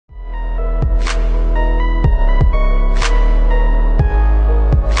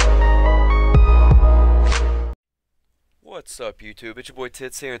What's up, YouTube? It's your boy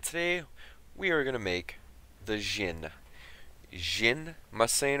Tits here, and today we are gonna make the Djinn. Djinn? Am I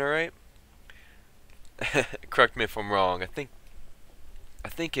saying it right? Correct me if I'm wrong. I think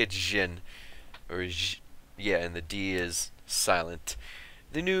it's Djinn, or yeah, and the D is silent.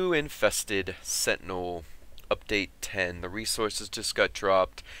 The new infested Sentinel update 10. The resources just got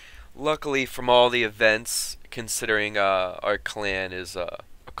dropped. Luckily, from all the events, considering our clan is a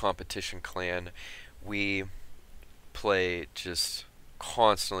competition clan, we play just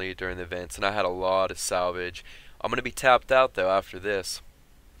constantly during the events, and I had a lot of salvage. I'm gonna be tapped out though after this.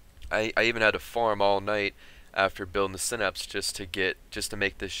 I even had to farm all night after building the synapse just to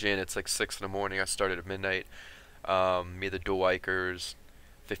make this Djinn. It's like 6 in the morning. I started at midnight. Me the dual Ikers,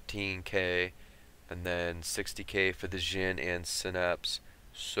 15k, and then 60k for the Djinn and synapse.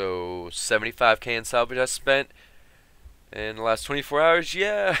 So 75k in salvage I spent in the last 24 hours.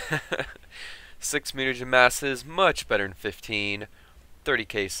 Yeah. 6 meters in masses, much better than 15.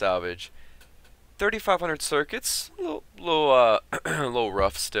 30k salvage. 3,500 circuits, a little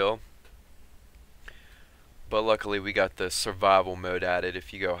rough still. But luckily we got the survival mode added.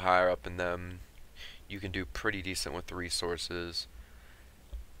 If you go higher up in them, you can do pretty decent with the resources.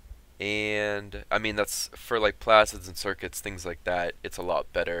 And I mean, that's for like placids and circuits, things like that. It's a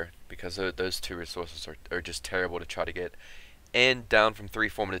lot better because those two resources are just terrible to try to get. And down from 3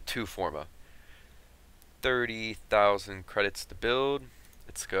 forma to 2 forma. 30,000 credits to build.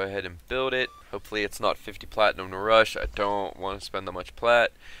 Let's go ahead and build it. Hopefully it's not 50 platinum to rush. I don't want to spend that much plat,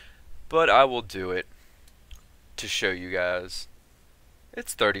 but I will do it to show you guys.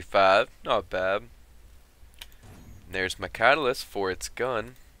 It's 35, not bad. And there's my catalyst for its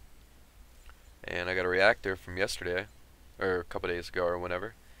gun, and I got a reactor from yesterday, or a couple days ago, or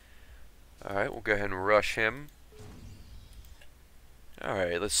whenever. Alright, we'll go ahead and rush him.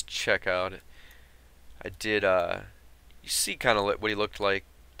 Alright, let's check out it. I did, you see kind of what he looked like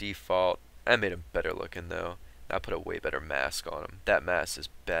default. I made him better looking though. I put a way better mask on him. That mask is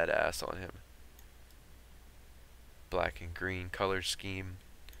badass on him. Black and green color scheme.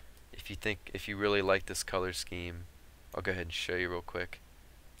 If you really like this color scheme, I'll go ahead and show you real quick.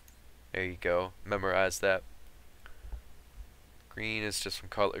 There you go. Memorize that. Green is just from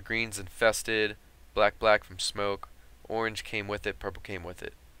color. Green's infested. Black from smoke. Orange came with it. Purple came with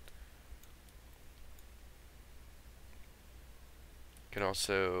it. Can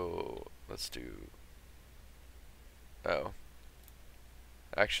also, let's do, oh,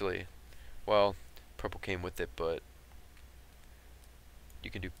 actually, well, purple came with it, but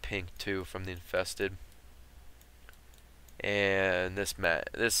you can do pink too from the infested. And this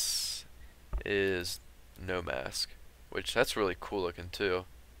is no mask, which that's really cool looking too.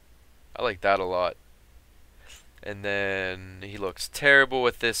 I like that a lot. And then he looks terrible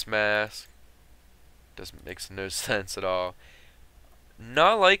with this mask. Makes no sense at all.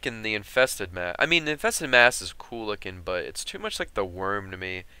 Not liking the infested mask. I mean, the infested mask is cool looking, but it's too much like the worm to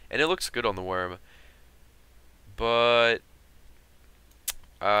me. And it looks good on the worm. But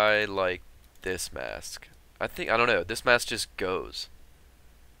I like this mask. I don't know, this mask just goes.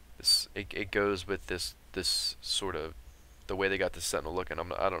 It goes with this sort of the way they got the Sentinel looking.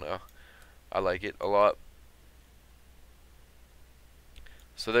 I don't know. I like it a lot.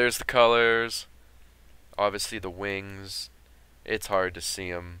 So there's the colors. Obviously the wings. It's hard to see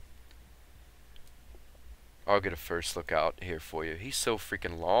him. I'll get a first look out here for you. He's so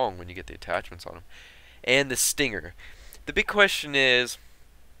freaking long when you get the attachments on him. And the stinger. The big question is,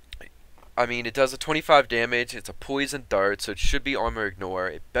 I mean, it does a 25 damage. It's a poison dart, so it should be armor ignore.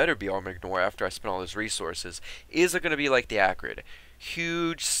 It better be armor ignore after I spend all those resources. Is it going to be like the Acrid?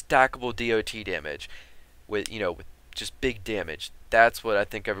 Huge stackable DOT damage with, with just big damage. That's what I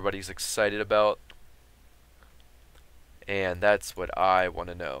think everybody's excited about. And that's what I want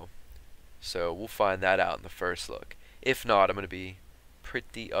to know. So we'll find that out in the first look. If not, I'm going to be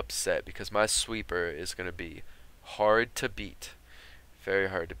pretty upset because my sweeper is going to be hard to beat. Very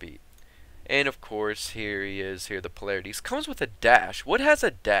hard to beat. And of course, here he is. Here are the polarities. Comes with a dash. What has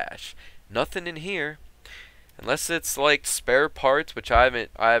a dash? Nothing in here. Unless it's like spare parts, which I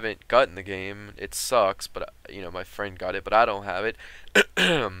haven't gotten the game. It sucks, but my friend got it, but I don't have it.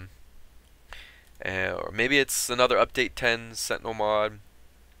 Or maybe it's another update 10 Sentinel mod.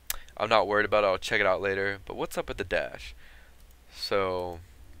 I'm not worried about it. I'll check it out later. But what's up with the dash? So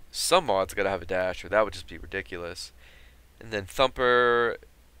some mods gotta have a dash, or that would just be ridiculous. And then Thumper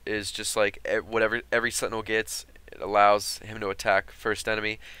is just like whatever every Sentinel gets. It allows him to attack first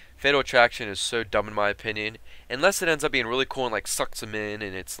enemy. Fatal Attraction is so dumb in my opinion. Unless it ends up being really cool and like sucks him in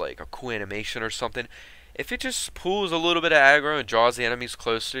and it's like a cool animation or something. If it just pulls a little bit of aggro and draws the enemies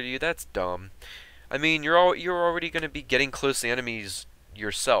closer to you, that's dumb. I mean, you're already going to be getting close to enemies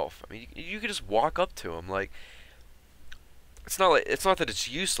yourself. I mean, you could just walk up to them. Like, it's not that it's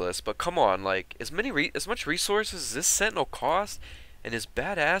useless, but come on, like as much resources as this Sentinel costs, and as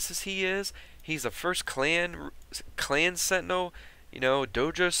badass as he is, he's the first clan Sentinel,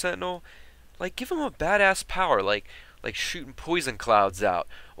 Dojo Sentinel. Like, give him a badass power, like shooting poison clouds out,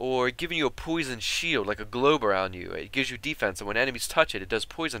 or giving you a poison shield, like a globe around you. It gives you defense, and when enemies touch it, it does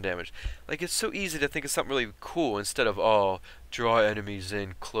poison damage. Like, it's so easy to think of something really cool instead of, oh, draw enemies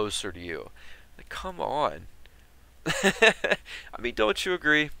in closer to you. Like, come on. I mean, don't you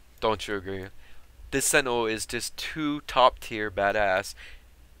agree? Don't you agree? This Sentinel is just too top tier badass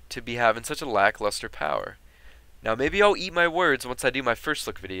to be having such a lackluster power. Now, maybe I'll eat my words once I do my first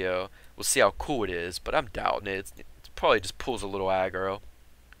look video. We'll see how cool it is, but I'm doubting it. It probably just pulls a little aggro.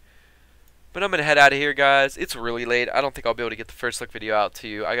 But I'm going to head out of here, guys. It's really late. I don't think I'll be able to get the first look video out to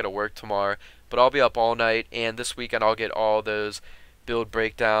you. I got to work tomorrow, but I'll be up all night, and this weekend I'll get all those build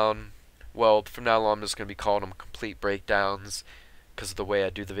breakdown. Well, from now on I'm just going to be calling them complete breakdowns because of the way I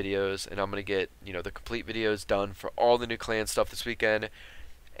do the videos, and I'm going to get, the complete videos done for all the new clan stuff this weekend.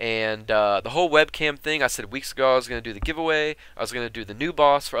 And the whole webcam thing, I said weeks ago I was going to do the giveaway. I was going to do the new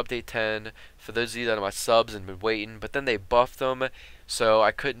boss for Update 10 for those of you that are my subs and been waiting. But then they buffed them, so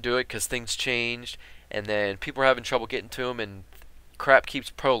I couldn't do it because things changed. And then people are having trouble getting to them, and crap keeps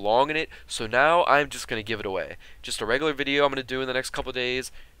prolonging it. So now I'm just going to give it away. Just a regular video I'm going to do in the next couple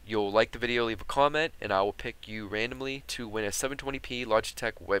days. You'll like the video, leave a comment, and I will pick you randomly to win a 720p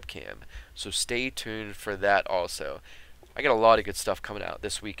Logitech webcam. So stay tuned for that also. I got a lot of good stuff coming out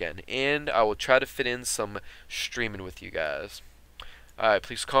this weekend, and I will try to fit in some streaming with you guys. Alright,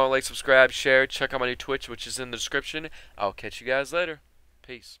 please comment, like, subscribe, share, check out my new Twitch, which is in the description. I'll catch you guys later.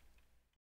 Peace.